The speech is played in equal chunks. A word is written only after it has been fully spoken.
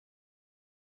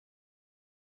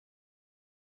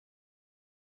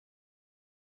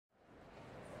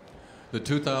The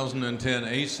 2010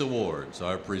 ACE Awards.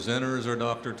 Our presenters are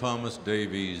Dr. Thomas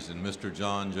Davies and Mr.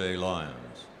 John J.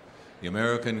 Lyons. The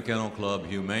American Kennel Club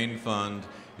Humane Fund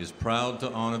is proud to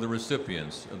honor the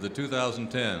recipients of the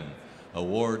 2010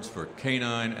 Awards for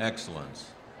Canine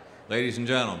Excellence. Ladies and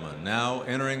gentlemen, now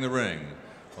entering the ring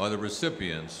are the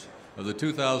recipients of the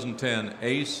 2010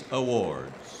 ACE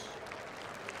Awards.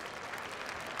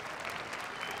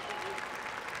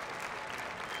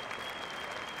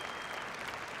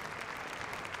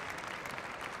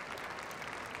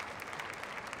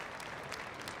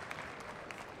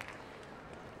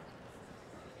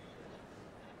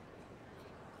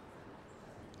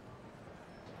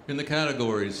 In the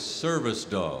categories Service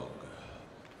Dog,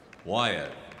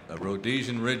 Wyatt, a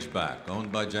Rhodesian Ridgeback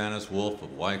owned by Janice Wolfe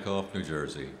of Wyckoff, New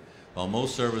Jersey. While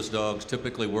most service dogs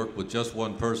typically work with just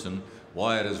one person,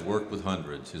 Wyatt has worked with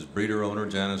hundreds. His breeder owner,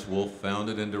 Janice Wolfe,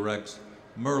 founded and directs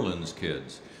Merlin's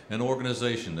Kids, an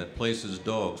organization that places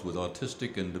dogs with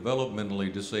autistic and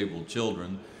developmentally disabled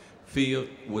children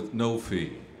with no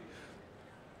fee.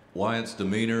 Wyatt's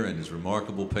demeanor and his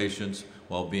remarkable patience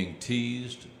while being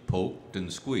teased, poked,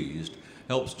 and squeezed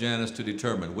helps Janice to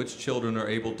determine which children are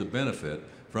able to benefit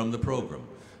from the program.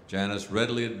 Janice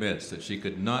readily admits that she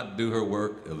could not do her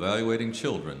work evaluating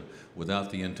children without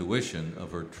the intuition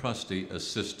of her trusty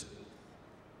assistant.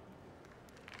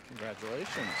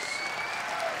 Congratulations.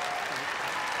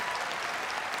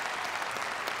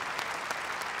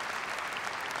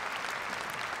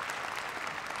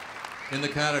 In the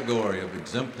category of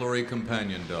Exemplary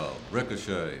Companion Dog,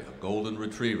 Ricochet, a golden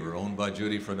retriever owned by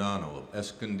Judy Frodano of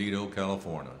Escondido,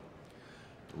 California.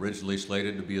 Originally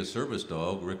slated to be a service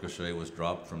dog, Ricochet was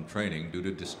dropped from training due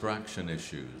to distraction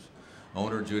issues.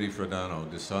 Owner Judy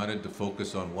Frodano decided to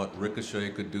focus on what Ricochet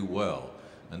could do well,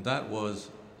 and that was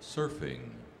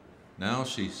surfing. Now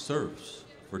she surfs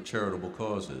for charitable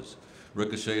causes.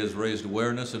 Ricochet has raised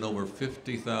awareness in over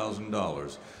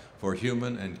 $50,000 for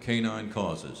human and canine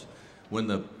causes. When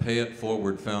the Pay It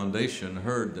Forward Foundation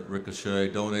heard that Ricochet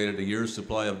donated a year's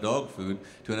supply of dog food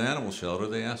to an animal shelter,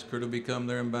 they asked her to become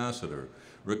their ambassador.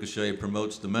 Ricochet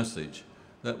promotes the message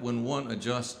that when one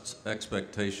adjusts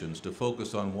expectations to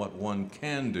focus on what one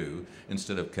can do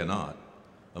instead of cannot,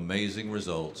 amazing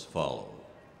results follow.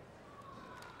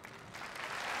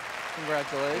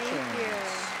 Congratulations. Thank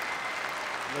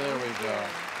you. There we go.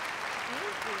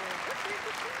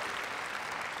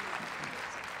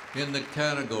 In the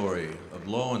category of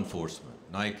law enforcement,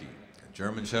 Nike, a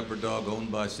German Shepherd dog owned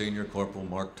by Senior Corporal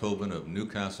Mark Tobin of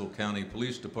Newcastle County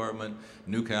Police Department,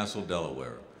 Newcastle,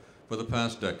 Delaware. For the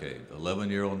past decade,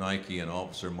 11-year-old Nike and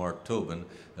Officer Mark Tobin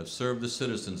have served the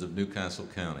citizens of Newcastle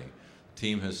County. The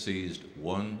team has seized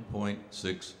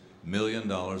 $1.6 million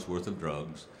worth of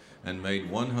drugs and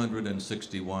made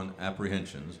 161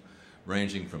 apprehensions,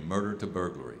 ranging from murder to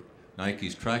burglary.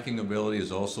 Nike's tracking ability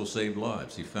has also saved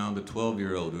lives. He found a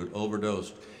 12-year-old who had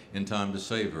overdosed in time to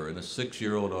save her, and a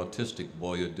 6-year-old autistic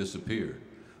boy who had disappeared.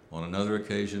 On another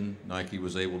occasion, Nike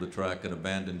was able to track an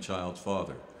abandoned child's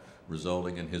father,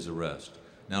 resulting in his arrest.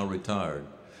 Now retired,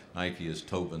 Nike is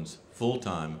Tobin's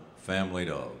full-time family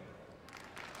dog.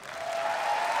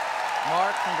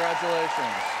 Mark,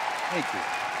 congratulations. Thank you.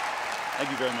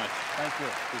 Thank you very much. Thank you.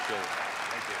 Appreciate it.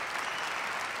 Thank you.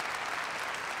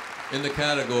 In the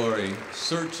category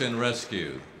Search and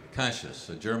Rescue, Cassius,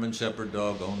 a German Shepherd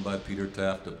dog owned by Peter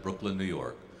Taft of Brooklyn, New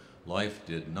York. Life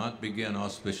did not begin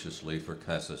auspiciously for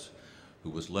Cassius, who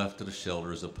was left at a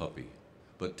shelter as a puppy.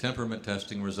 But temperament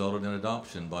testing resulted in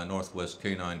adoption by Northwest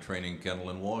Canine Training Kennel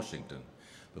in Washington,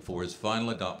 before his final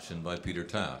adoption by Peter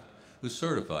Taft, who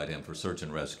certified him for search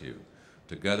and rescue.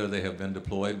 Together they have been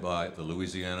deployed by the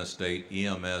Louisiana State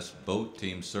EMS Boat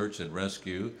Team Search and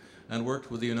Rescue and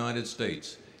worked with the United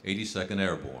States 82nd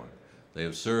Airborne. They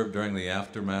have served during the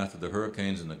aftermath of the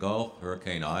hurricanes in the Gulf,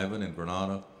 Hurricane Ivan in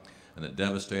Grenada, and the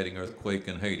devastating earthquake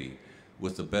in Haiti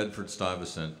with the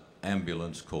Bedford-Stuyvesant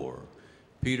Ambulance Corps.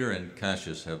 Peter and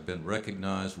Cassius have been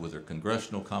recognized with their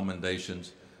congressional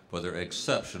commendations for their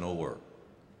exceptional work.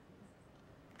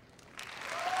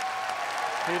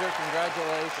 Peter,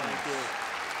 congratulations. Thank you.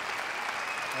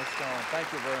 Nice going.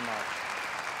 Thank you very much.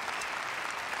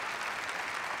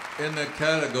 In the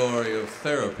category of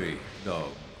therapy dog,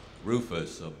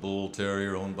 Rufus, a bull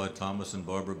terrier owned by Thomas and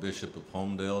Barbara Bishop of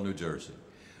Homedale, New Jersey.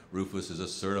 Rufus is a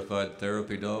certified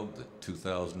therapy dog, the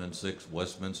 2006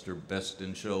 Westminster Best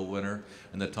in Show winner,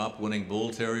 and the top winning bull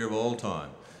terrier of all time.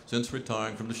 Since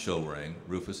retiring from the show ring,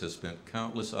 Rufus has spent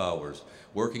countless hours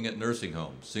working at nursing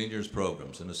homes, seniors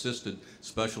programs, and assisted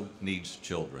special needs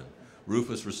children.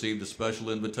 Rufus received a special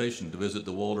invitation to visit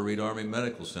the Walter Reed Army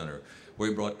Medical Center, where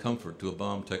he brought comfort to a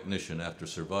bomb technician after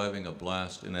surviving a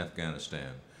blast in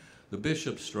Afghanistan. The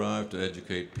bishops strive to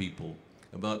educate people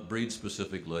about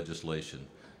breed-specific legislation.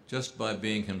 Just by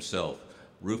being himself,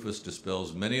 Rufus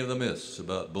dispels many of the myths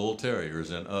about bull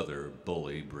terriers and other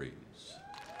bully breeds.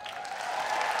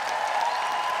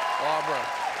 Barbara,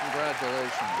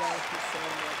 congratulations. Thank you so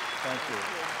much. Thank you.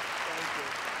 Thank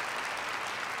you.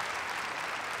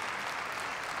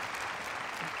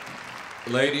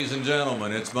 Ladies and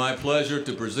gentlemen, it's my pleasure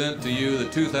to present to you the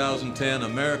 2010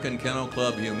 American Kennel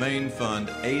Club Humane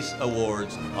Fund ACE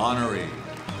Awards honorees.